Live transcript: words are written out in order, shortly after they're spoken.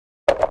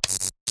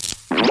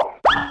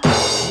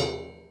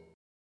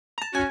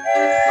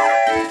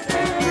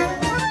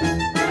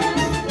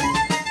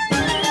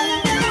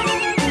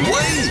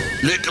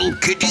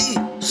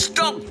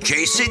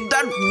chasing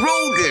that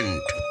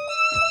rodent.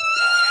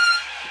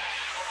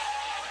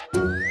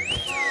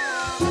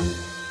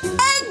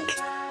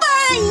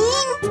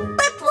 Fine,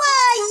 but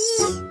why?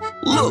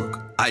 Look,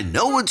 I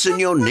know it's in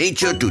your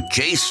nature to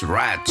chase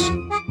rats,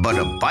 but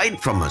a bite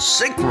from a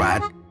sick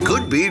rat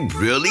could be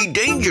really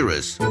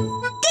dangerous.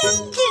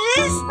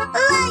 Dangerous?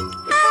 Like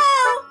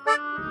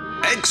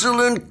how?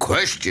 Excellent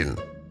question.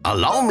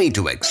 Allow me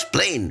to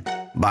explain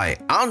by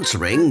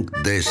answering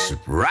this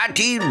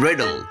ratty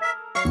riddle.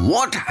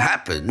 What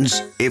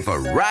happens if a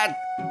rat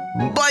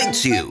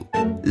bites you?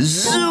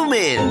 Zoom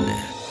in.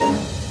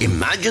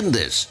 Imagine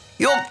this.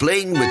 You're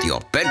playing with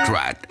your pet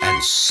rat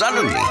and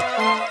suddenly,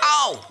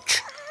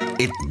 ouch!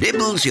 It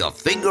nibbles your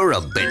finger a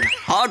bit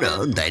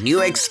harder than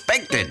you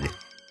expected.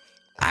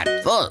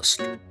 At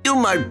first, you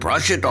might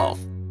brush it off.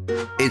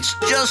 It's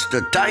just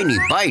a tiny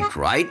bite,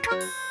 right?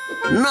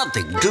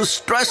 Nothing to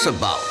stress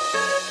about.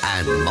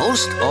 And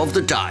most of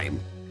the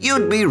time,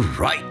 you'd be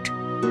right.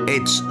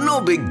 It's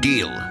no big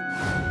deal.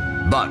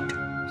 But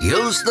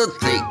here's the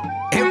thing.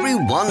 Every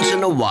once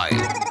in a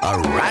while, a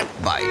rat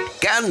bite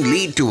can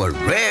lead to a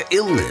rare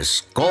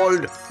illness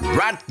called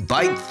rat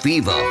bite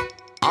fever,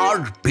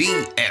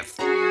 RBF.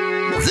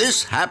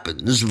 This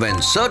happens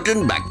when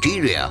certain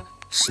bacteria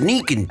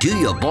sneak into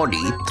your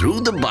body through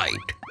the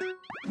bite.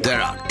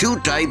 There are two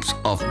types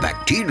of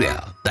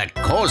bacteria that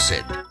cause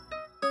it: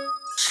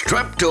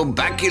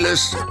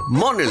 Streptobacillus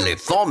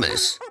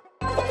moniliformis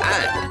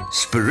and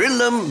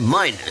Spirillum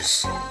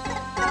minus.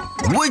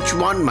 Which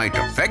one might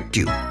affect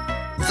you?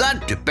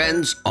 That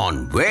depends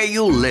on where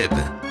you live.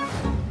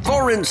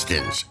 For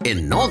instance,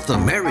 in North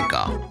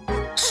America,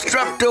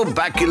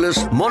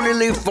 Streptobacillus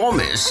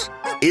moniliformis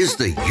is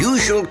the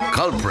usual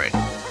culprit.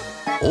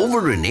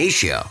 Over in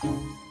Asia,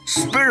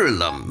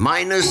 Spirillum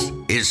minus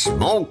is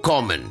more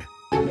common.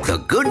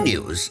 The good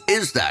news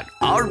is that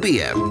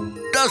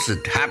RBF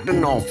doesn't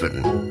happen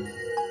often.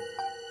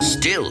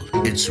 Still,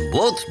 it's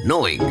worth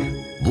knowing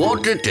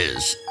what it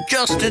is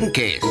just in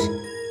case.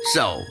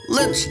 So,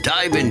 let's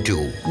dive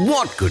into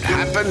what could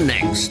happen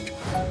next.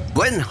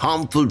 When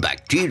harmful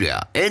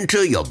bacteria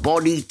enter your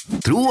body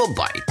through a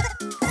bite,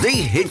 they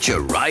hitch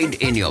a ride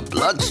in your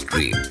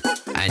bloodstream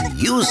and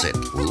use it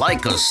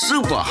like a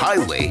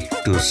superhighway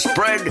to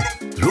spread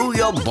through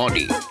your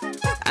body.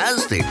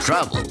 As they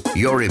travel,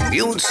 your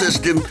immune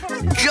system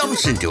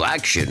jumps into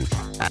action,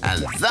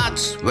 and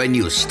that's when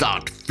you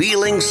start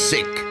feeling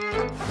sick.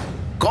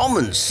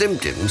 Common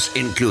symptoms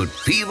include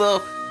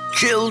fever,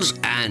 chills,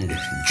 and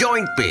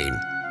joint pain,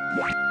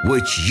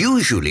 which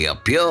usually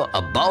appear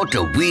about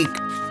a week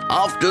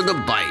after the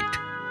bite,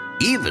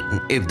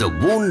 even if the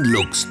wound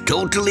looks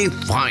totally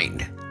fine.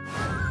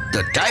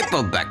 The type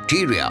of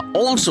bacteria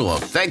also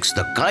affects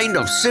the kind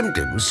of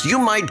symptoms you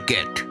might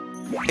get.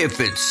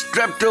 If it's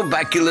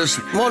Streptobacillus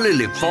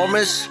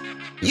moniliformis,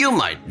 you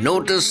might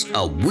notice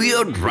a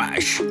weird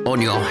rash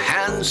on your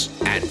hands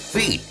and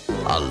feet,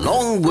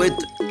 along with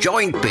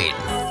joint pain.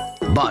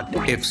 But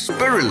if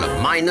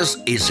Spirillum minus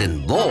is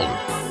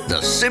involved,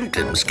 the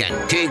symptoms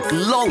can take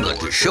longer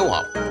to show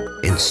up.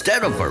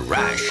 Instead of a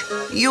rash,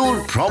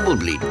 you'll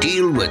probably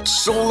deal with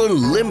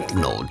swollen lymph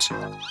nodes,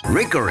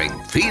 recurring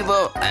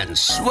fever, and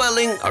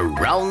swelling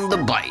around the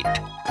bite.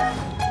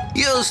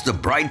 Here's the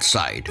bright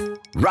side.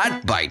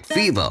 Rat bite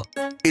fever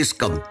is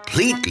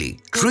completely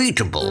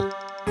treatable.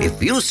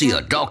 If you see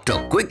a doctor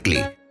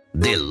quickly,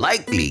 they'll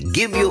likely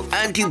give you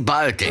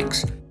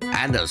antibiotics,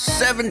 and a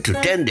 7 to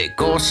 10 day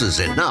course is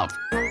enough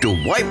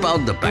to wipe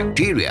out the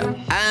bacteria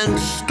and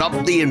stop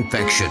the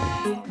infection.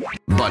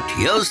 But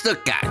here's the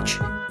catch.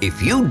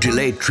 If you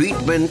delay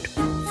treatment,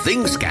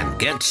 things can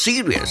get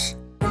serious.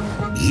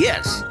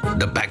 Yes,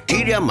 the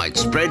bacteria might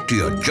spread to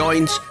your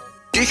joints,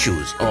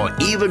 tissues, or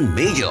even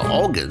major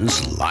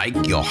organs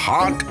like your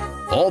heart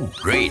or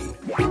brain.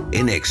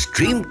 In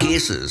extreme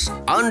cases,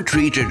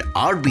 untreated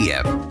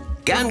RBF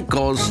can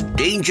cause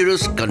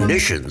dangerous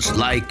conditions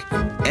like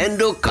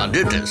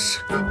endocarditis,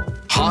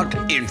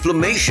 heart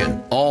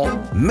inflammation, or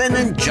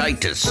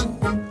meningitis,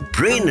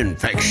 brain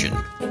infection.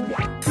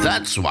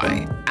 That's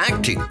why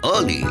acting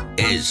early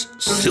is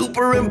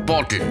super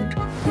important.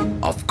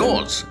 Of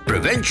course,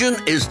 prevention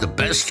is the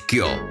best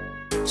cure.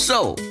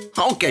 So,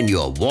 how can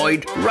you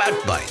avoid rat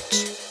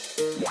bites?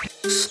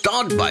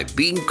 Start by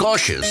being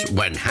cautious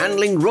when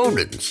handling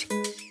rodents,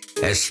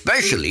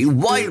 especially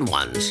wild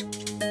ones.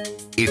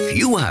 If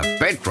you have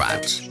pet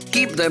rats,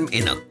 keep them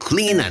in a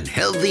clean and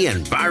healthy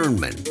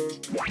environment.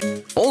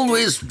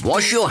 Always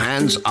wash your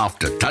hands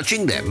after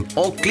touching them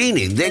or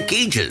cleaning their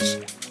cages,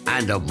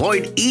 and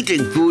avoid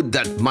eating food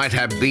that might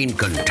have been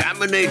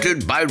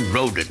contaminated by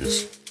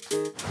rodents.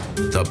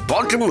 The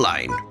bottom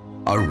line,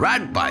 a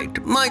rat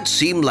bite might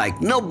seem like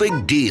no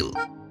big deal,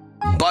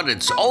 but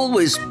it's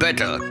always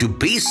better to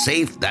be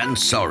safe than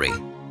sorry.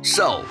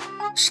 So,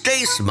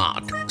 stay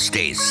smart,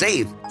 stay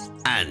safe,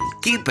 and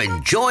keep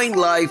enjoying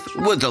life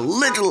with a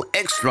little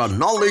extra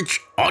knowledge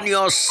on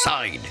your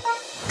side.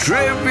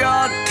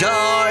 Trivia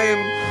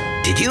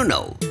time! Did you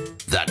know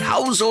that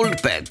household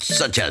pets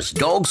such as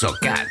dogs or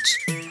cats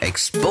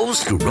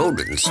exposed to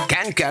rodents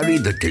can carry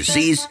the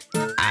disease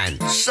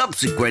and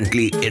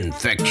subsequently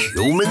infect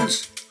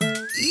humans?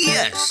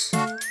 Yes,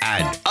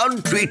 and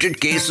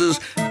untreated cases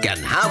can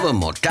have a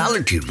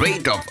mortality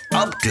rate of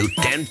up to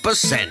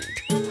 10%.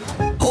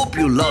 Hope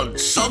you learned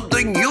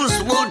something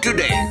useful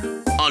today.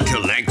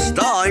 Until next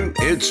time,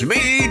 it's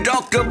me,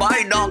 Dr.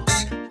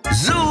 Binocs,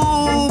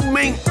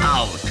 zooming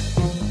out.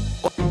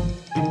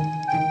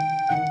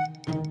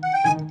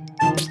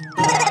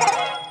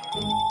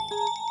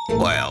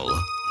 Well,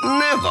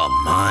 never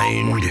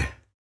mind.